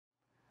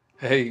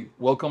Hey,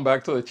 welcome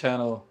back to the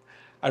channel.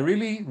 I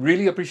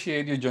really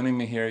appreciate you joining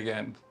me here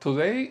again.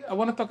 Today, I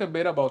want to talk a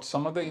bit about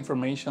some of the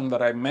information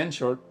that I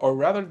mentioned, or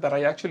rather that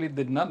I actually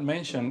did not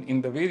mention in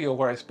the video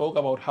where I spoke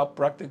about how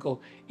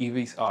practical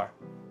EVs are.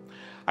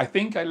 I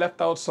think I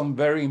left out some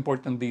very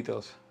important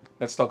details.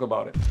 Let's talk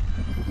about it.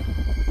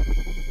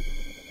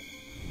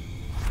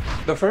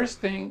 The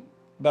first thing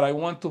that I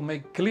want to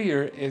make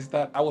clear is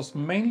that I was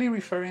mainly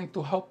referring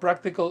to how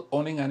practical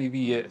owning an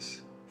EV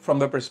is, from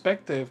the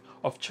perspective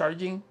of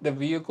charging the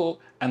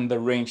vehicle and the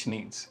range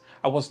needs.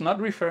 I was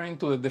not referring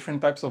to the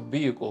different types of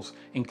vehicles,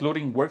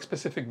 including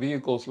work-specific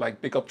vehicles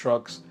like pickup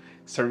trucks,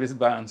 service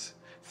vans,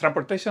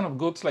 transportation of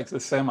goods like the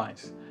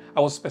semis. I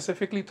was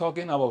specifically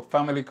talking about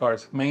family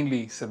cars,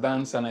 mainly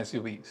sedans and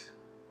SUVs.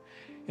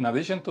 In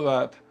addition to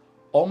that,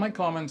 all my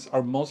comments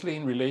are mostly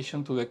in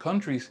relation to the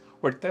countries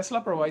where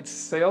Tesla provides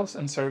sales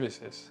and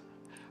services.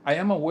 I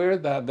am aware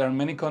that there are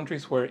many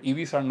countries where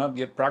EVs are not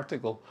yet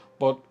practical,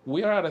 but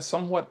we are at a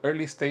somewhat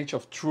early stage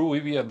of true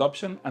EV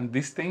adoption and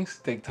these things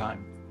take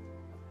time.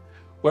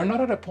 We're not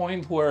at a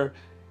point where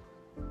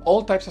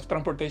all types of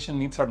transportation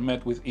needs are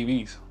met with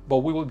EVs, but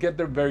we will get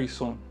there very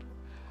soon.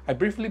 I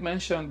briefly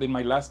mentioned in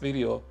my last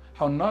video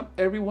how not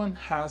everyone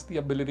has the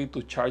ability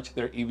to charge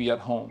their EV at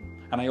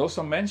home. And I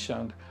also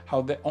mentioned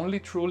how the only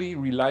truly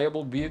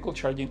reliable vehicle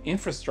charging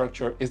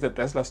infrastructure is the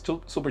Tesla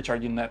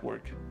supercharging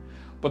network.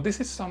 But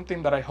this is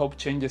something that I hope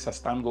changes as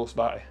time goes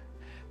by.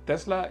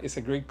 Tesla is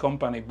a great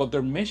company, but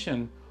their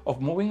mission of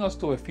moving us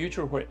to a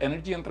future where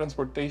energy and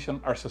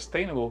transportation are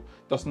sustainable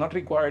does not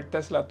require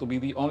Tesla to be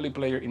the only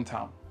player in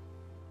town.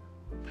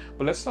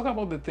 But let's talk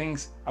about the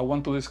things I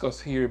want to discuss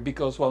here,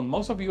 because while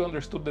most of you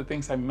understood the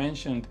things I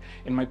mentioned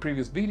in my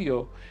previous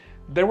video,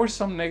 there were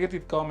some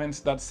negative comments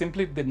that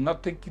simply did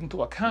not take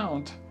into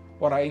account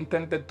what I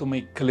intended to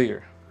make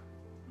clear,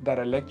 that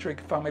electric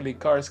family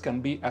cars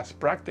can be as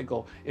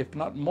practical, if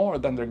not more,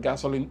 than their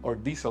gasoline or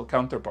diesel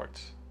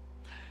counterparts.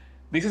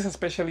 This is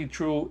especially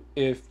true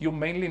if you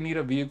mainly need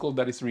a vehicle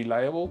that is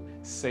reliable,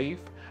 safe,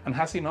 and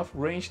has enough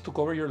range to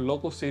cover your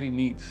local city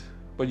needs.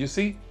 But you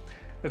see,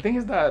 the thing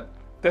is that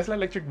Tesla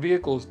electric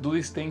vehicles do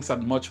these things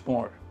and much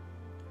more.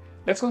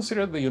 Let's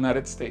consider the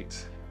United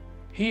States.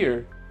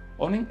 Here,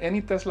 owning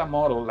any Tesla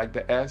model like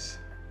the S,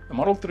 the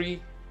Model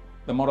 3,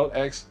 the Model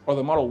X, or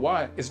the Model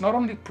Y is not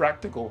only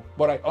practical,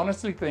 but I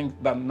honestly think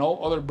that no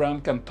other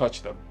brand can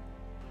touch them.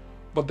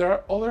 But there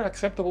are other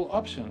acceptable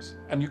options,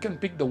 and you can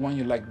pick the one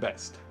you like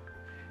best.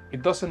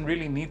 It doesn't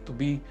really need to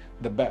be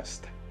the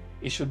best.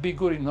 It should be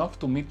good enough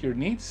to meet your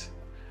needs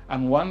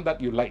and one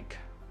that you like.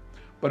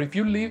 But if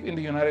you live in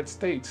the United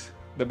States,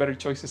 the better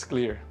choice is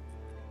clear: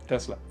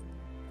 Tesla.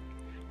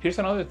 Here's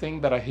another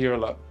thing that I hear a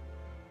lot,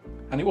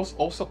 and it was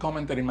also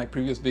commented in my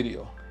previous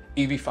video: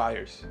 EV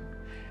fires.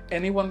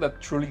 Anyone that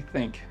truly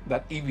thinks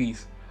that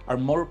EVs are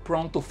more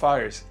prone to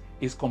fires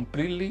is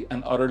completely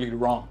and utterly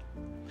wrong.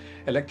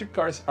 Electric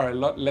cars are a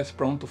lot less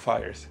prone to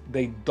fires.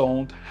 They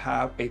don't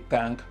have a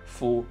tank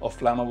full of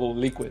flammable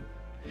liquid.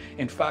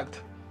 In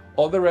fact,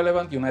 all the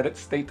relevant United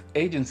States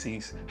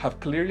agencies have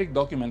clearly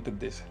documented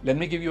this. Let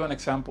me give you an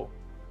example.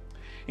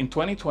 In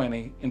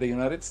 2020, in the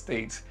United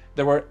States,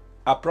 there were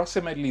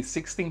approximately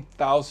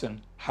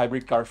 16,000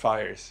 hybrid car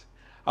fires,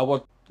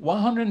 about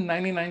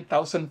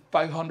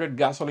 199,500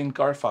 gasoline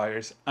car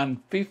fires, and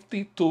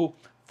 52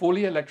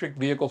 fully electric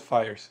vehicle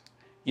fires.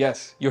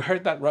 Yes, you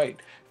heard that right,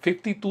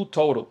 52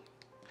 total.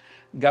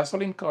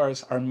 Gasoline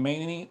cars are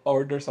many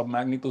orders of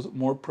magnitude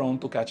more prone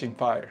to catching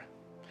fire.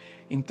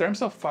 In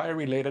terms of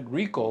fire-related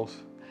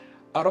recalls,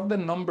 out of the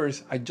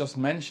numbers I just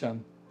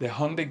mentioned, the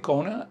Hyundai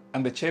Kona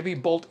and the Chevy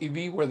Bolt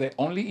EV were the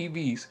only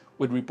EVs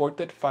with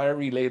reported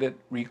fire-related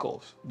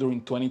recalls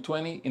during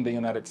 2020 in the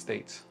United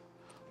States.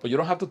 But you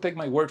don't have to take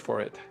my word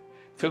for it.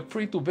 Feel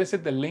free to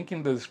visit the link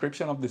in the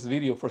description of this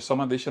video for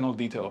some additional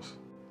details.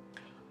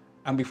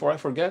 And before I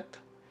forget,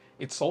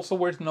 it's also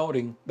worth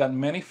noting that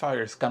many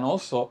fires can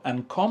also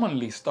and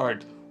commonly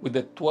start with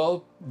the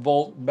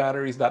 12-volt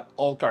batteries that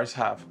all cars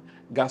have.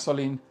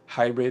 Gasoline,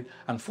 hybrid,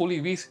 and full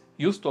EVs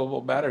use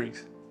 12-volt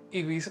batteries.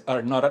 EVs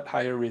are not at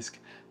higher risk.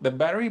 The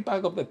battery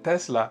pack of the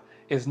Tesla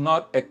is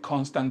not a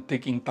constant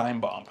ticking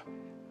time bomb.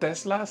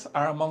 Teslas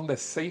are among the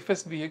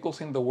safest vehicles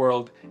in the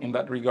world in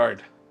that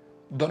regard.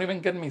 Don't even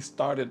get me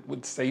started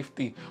with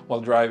safety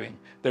while driving.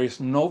 There is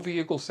no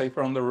vehicle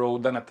safer on the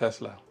road than a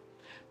Tesla.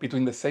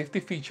 Between the safety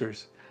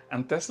features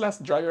and Tesla's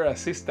driver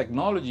assist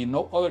technology,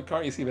 no other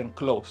car is even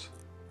close.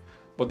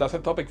 But that's a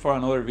topic for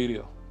another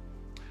video.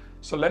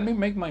 So let me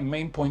make my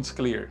main points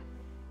clear.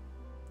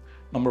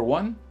 Number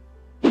one,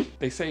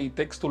 they say it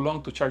takes too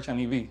long to charge an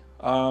EV.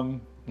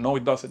 No,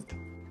 it doesn't.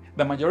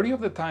 The majority of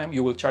the time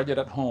you will charge it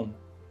at home,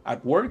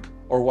 at work,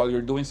 or while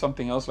you're doing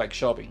something else like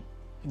shopping.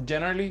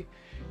 Generally,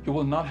 you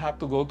will not have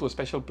to go to a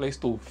special place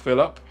to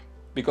fill up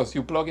because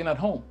you plug in at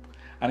home.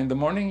 And in the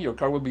morning, your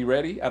car will be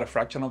ready at a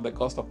fraction of the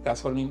cost of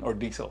gasoline or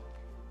diesel.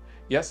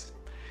 Yes,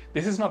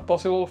 this is not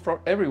possible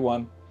for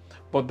everyone,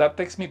 but that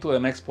takes me to the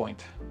next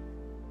point.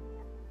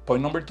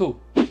 Point number two,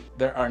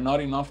 there are not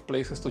enough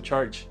places to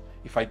charge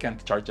if I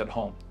can't charge at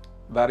home.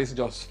 That is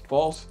just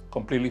false,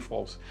 completely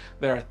false.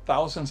 There are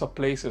thousands of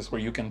places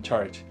where you can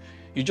charge.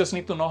 You just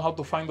need to know how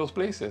to find those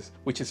places,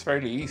 which is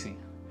fairly easy.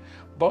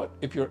 But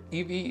if your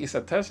EV is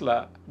a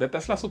Tesla, the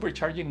Tesla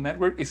supercharging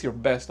network is your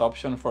best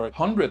option for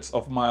hundreds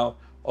of miles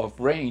of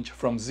range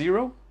from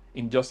zero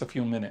in just a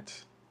few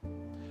minutes.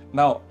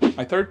 Now,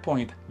 my third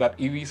point, that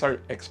EVs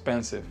are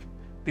expensive.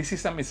 This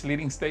is a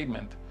misleading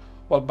statement.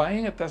 While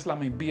buying a Tesla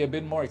may be a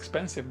bit more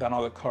expensive than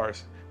other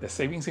cars, the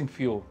savings in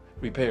fuel,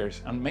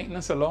 repairs, and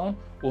maintenance alone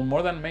will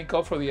more than make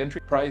up for the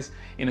entry price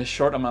in a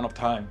short amount of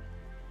time.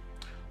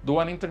 Do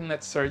an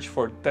internet search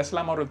for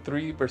Tesla Model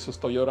 3 versus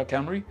Toyota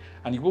Camry,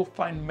 and you will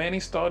find many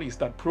studies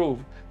that prove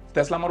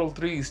Tesla Model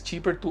 3 is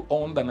cheaper to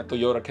own than a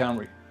Toyota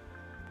Camry.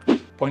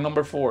 Point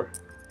number 4.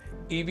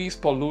 EVs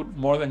pollute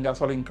more than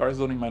gasoline cars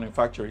do in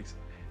manufacturing.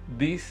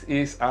 This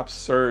is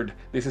absurd.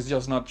 This is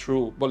just not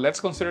true. But let's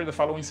consider the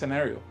following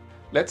scenario.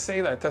 Let's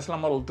say that Tesla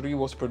Model 3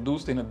 was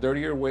produced in a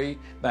dirtier way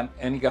than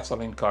any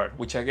gasoline car,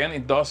 which again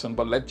it doesn't,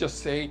 but let's just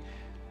say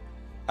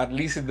at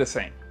least it's the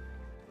same.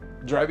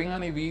 Driving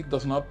an EV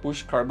does not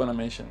push carbon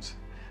emissions.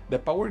 The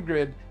power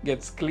grid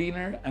gets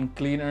cleaner and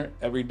cleaner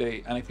every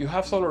day, and if you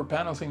have solar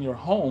panels in your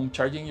home,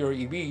 charging your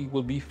EV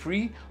will be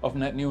free of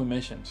net new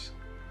emissions.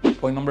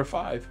 Point number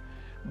 5.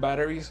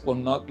 Batteries will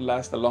not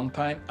last a long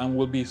time and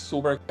will be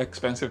super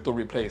expensive to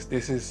replace.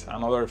 This is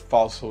another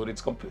falsehood. It's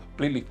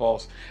completely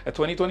false. A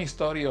 2020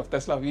 study of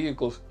Tesla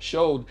vehicles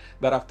showed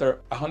that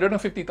after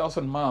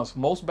 150,000 miles,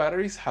 most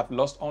batteries have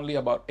lost only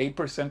about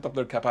 8% of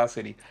their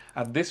capacity.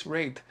 At this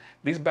rate,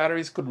 these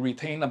batteries could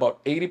retain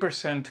about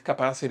 80%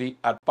 capacity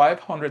at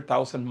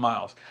 500,000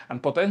 miles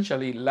and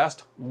potentially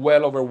last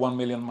well over 1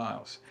 million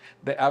miles.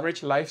 The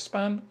average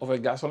lifespan of a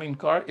gasoline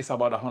car is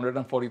about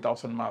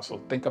 140,000 miles,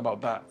 so think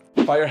about that.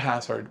 Fire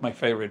hazard, my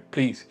favorite,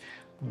 please.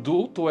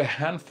 Due to a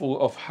handful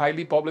of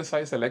highly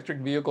publicized electric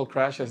vehicle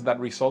crashes that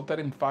resulted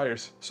in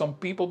fires, some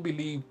people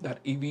believe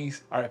that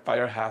EVs are a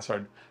fire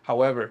hazard.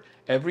 However,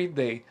 every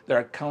day there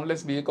are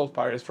countless vehicle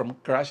fires from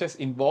crashes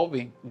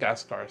involving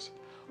gas cars.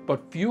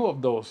 But few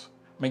of those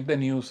make the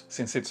news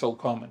since it's so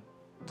common.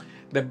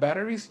 The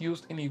batteries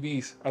used in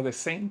EVs are the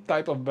same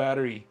type of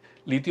battery,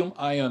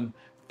 lithium-ion,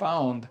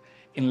 found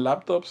in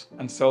laptops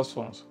and cell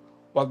phones.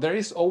 While there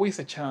is always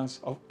a chance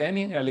of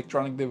any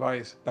electronic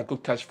device that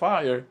could catch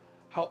fire,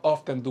 how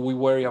often do we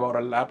worry about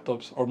our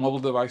laptops or mobile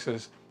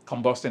devices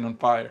combusting on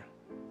fire?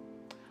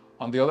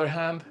 On the other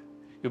hand,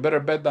 you better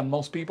bet that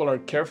most people are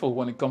careful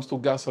when it comes to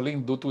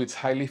gasoline due to its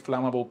highly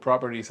flammable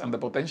properties and the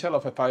potential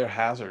of a fire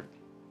hazard.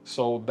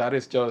 So that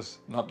is just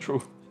not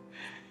true.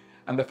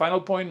 And the final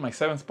point, my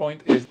 7th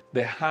point, is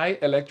the high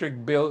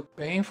electric bill.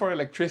 Paying for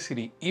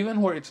electricity,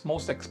 even where it's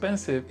most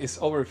expensive, is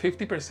over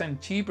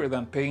 50% cheaper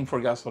than paying for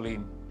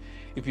gasoline.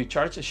 If you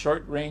charge a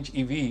short-range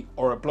EV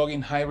or a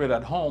plug-in hybrid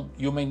at home,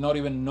 you may not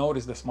even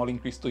notice the small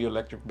increase to your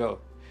electric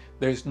bill.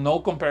 There is no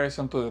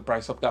comparison to the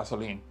price of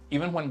gasoline,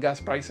 even when gas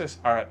prices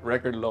are at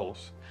record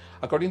lows.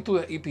 According to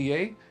the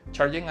EPA,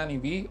 charging an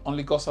EV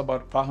only costs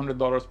about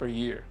 $500 per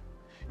year.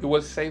 You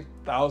will save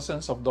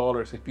thousands of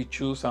dollars if you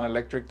choose an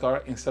electric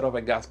car instead of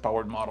a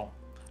gas-powered model.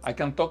 I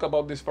can talk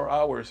about this for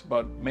hours,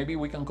 but maybe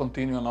we can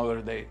continue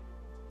another day.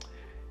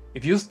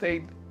 If you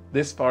stayed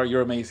this far,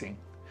 you're amazing.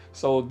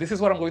 So this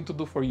is what I'm going to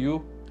do for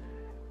you,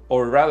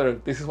 or rather,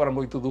 this is what I'm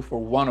going to do for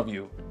one of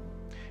you.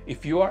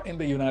 If you are in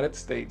the United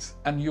States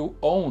and you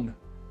own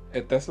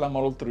a Tesla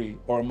Model 3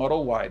 or a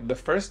Model Y, the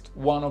first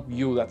one of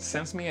you that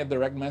sends me a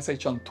direct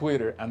message on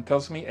Twitter and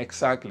tells me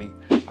exactly,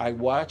 I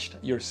watched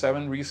your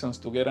 7 reasons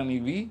to get an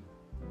EV,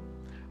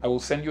 I will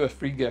send you a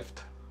free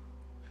gift.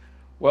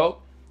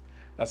 Well,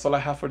 that's all I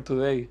have for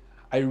today.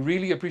 I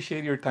really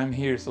appreciate your time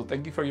here, so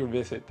thank you for your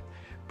visit.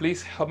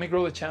 Please help me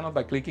grow the channel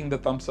by clicking the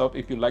thumbs up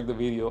if you like the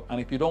video,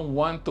 and if you don't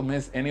want to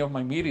miss any of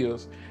my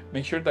videos,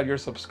 make sure that you're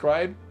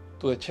subscribed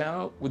to the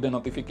channel with the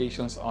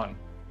notifications on.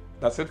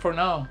 That's it for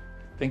now.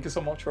 Thank you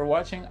so much for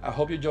watching. I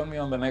hope you join me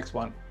on the next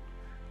one.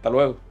 Hasta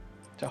luego.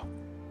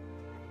 Ciao.